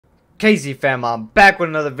Casey fam, I'm back with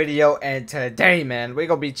another video, and today, man, we're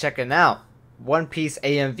gonna be checking out One Piece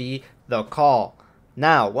AMV The Call.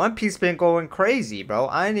 Now, One Piece been going crazy, bro.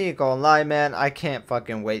 I ain't gonna lie, man. I can't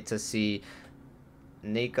fucking wait to see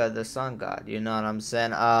Nika the Sun God. You know what I'm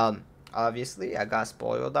saying? Obviously, I got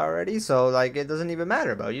spoiled already, so like it doesn't even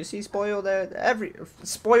matter, bro. You see spoilers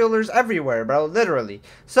everywhere, bro. Literally.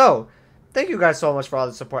 So. Thank you guys so much for all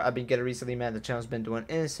the support I've been getting recently, man. The channel's been doing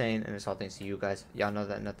insane, and it's all thanks to you guys. Y'all know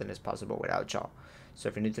that nothing is possible without y'all. So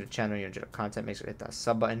if you're new to the channel and you enjoy the content, make sure to hit that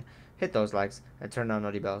sub button, hit those likes, and turn on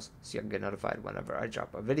notification bells so you can get notified whenever I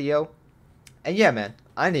drop a video. And yeah, man,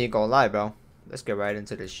 I ain't gonna lie, bro. Let's get right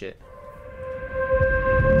into this shit.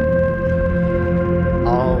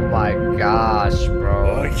 Oh my gosh,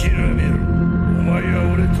 bro.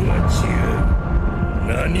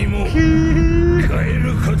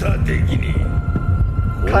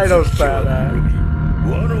 Kaido's badass.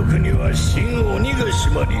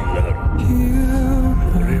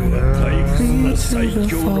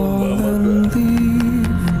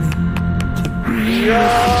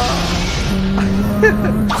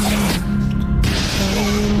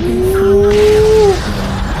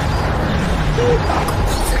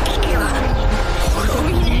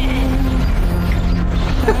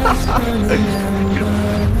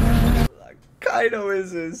 Kaido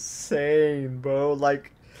is insane, bro.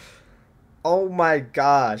 Like, oh my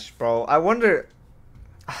gosh, bro. I wonder,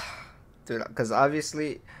 dude, because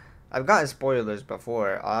obviously I've gotten spoilers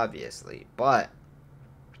before, obviously, but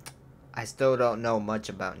I still don't know much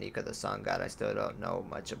about Nika the Sun God. I still don't know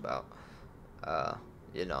much about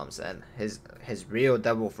you know what I'm saying, his real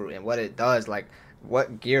devil fruit and what it does, like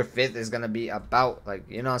what Gear 5th is gonna be about, like,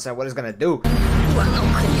 you know what I'm saying, what it's gonna do.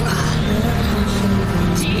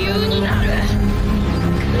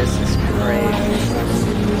 This is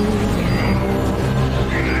crazy.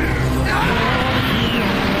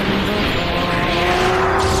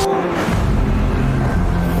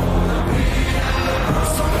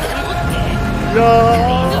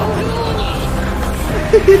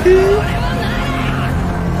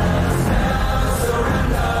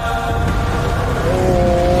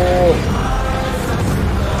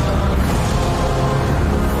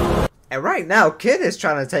 And right now, Kid is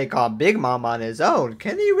trying to take on Big Mom on his own.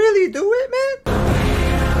 Can he really do it, man?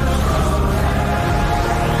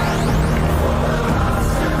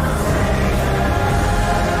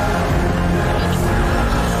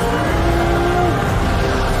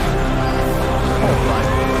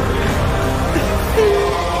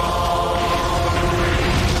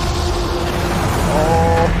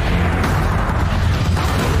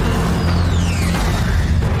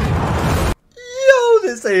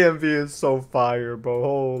 This AMV is so fire, bro.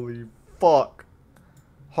 Holy fuck.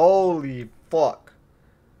 Holy fuck.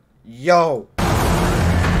 Yo.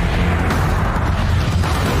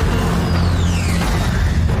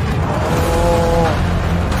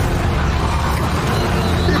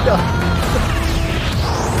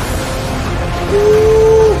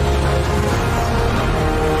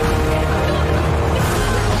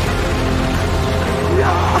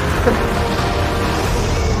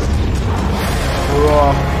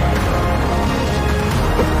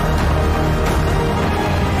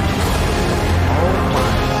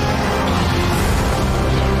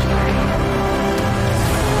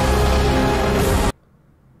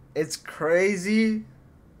 It's crazy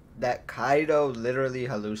that Kaido literally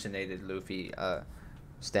hallucinated Luffy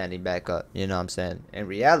standing back up, you know what I'm saying? In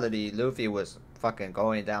reality, Luffy was fucking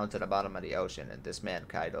going down to the bottom of the ocean, and this man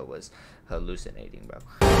Kaido was hallucinating, bro.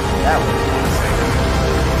 That was insane.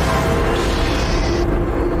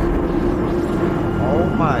 Oh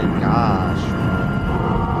my gosh,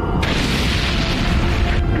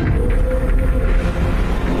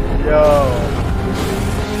 bro. Yo.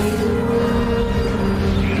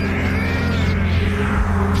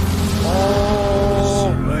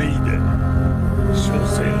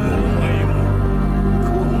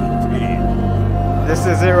 This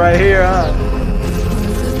is it right here, huh?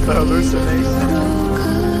 The hallucination.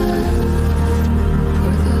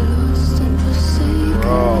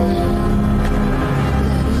 Bro.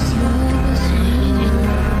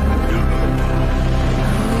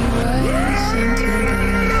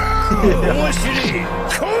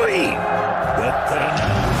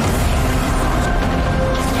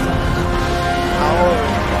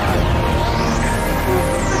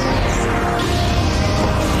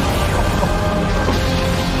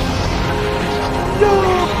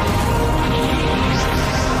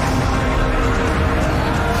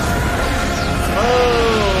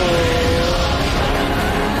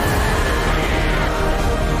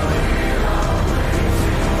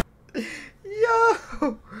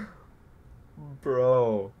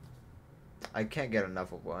 I can't get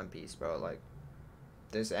enough of One Piece, bro. Like,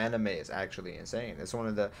 this anime is actually insane. It's one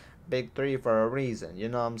of the big three for a reason. You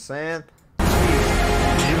know what I'm saying?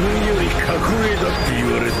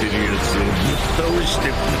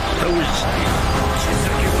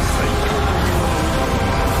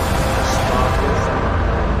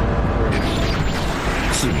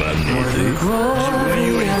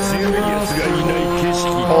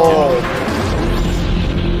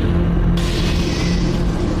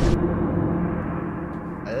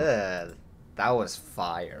 That was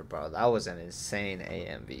fire, bro. That was an insane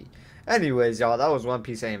AMV. Anyways, y'all, that was One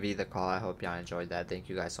Piece AMV The Call. I hope y'all enjoyed that. Thank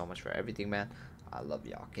you guys so much for everything, man. I love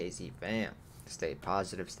y'all, KZ fam. Stay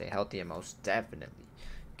positive, stay healthy, and most definitely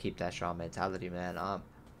keep that strong mentality, man. I'm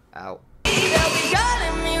out.